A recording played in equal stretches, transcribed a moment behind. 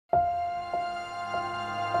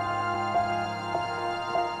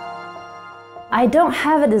I don't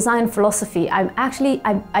have a design philosophy.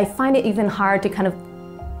 I find it even hard to kind of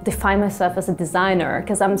define myself as a designer,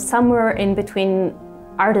 because I'm somewhere in between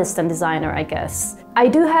artist and designer, I guess. I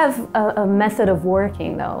do have a method of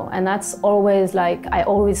working though, and that's always like, I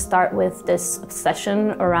always start with this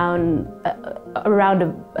obsession around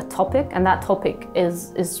a topic, and that topic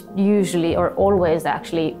is usually or always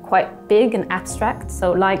actually quite big and abstract.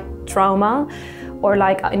 So like trauma, or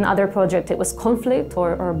like in other projects it was conflict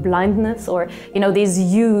or blindness, or these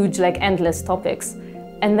huge like endless topics.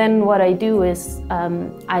 And then what I do is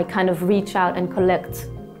I kind of reach out and collect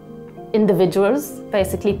individuals,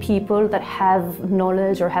 basically people that have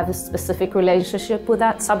knowledge or have a specific relationship with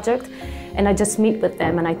that subject, and I just meet with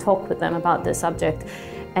them and I talk with them about the subject.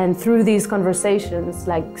 And through these conversations,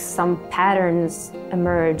 like some patterns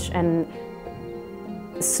emerge, and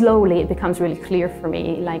slowly it becomes really clear for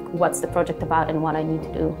me like what's the project about and what I need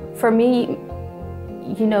to do. For me,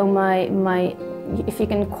 my if you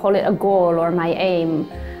can call it a goal or my aim,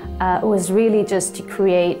 was really just to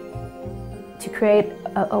create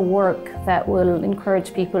a work that will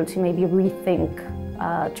encourage people to maybe rethink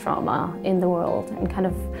trauma in the world, and kind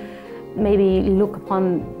of maybe look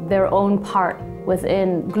upon their own part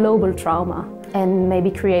within global trauma, and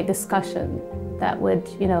maybe create discussion that would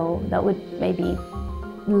maybe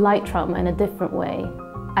light trauma in a different way.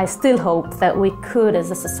 I still hope that we could,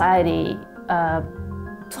 as a society,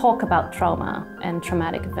 talk about trauma and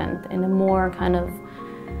traumatic event in a more kind of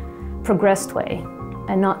progressed way,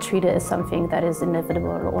 and not treat it as something that is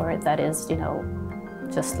inevitable, or that is,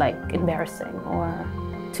 just like embarrassing or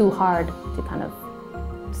too hard to kind of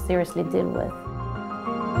seriously deal with.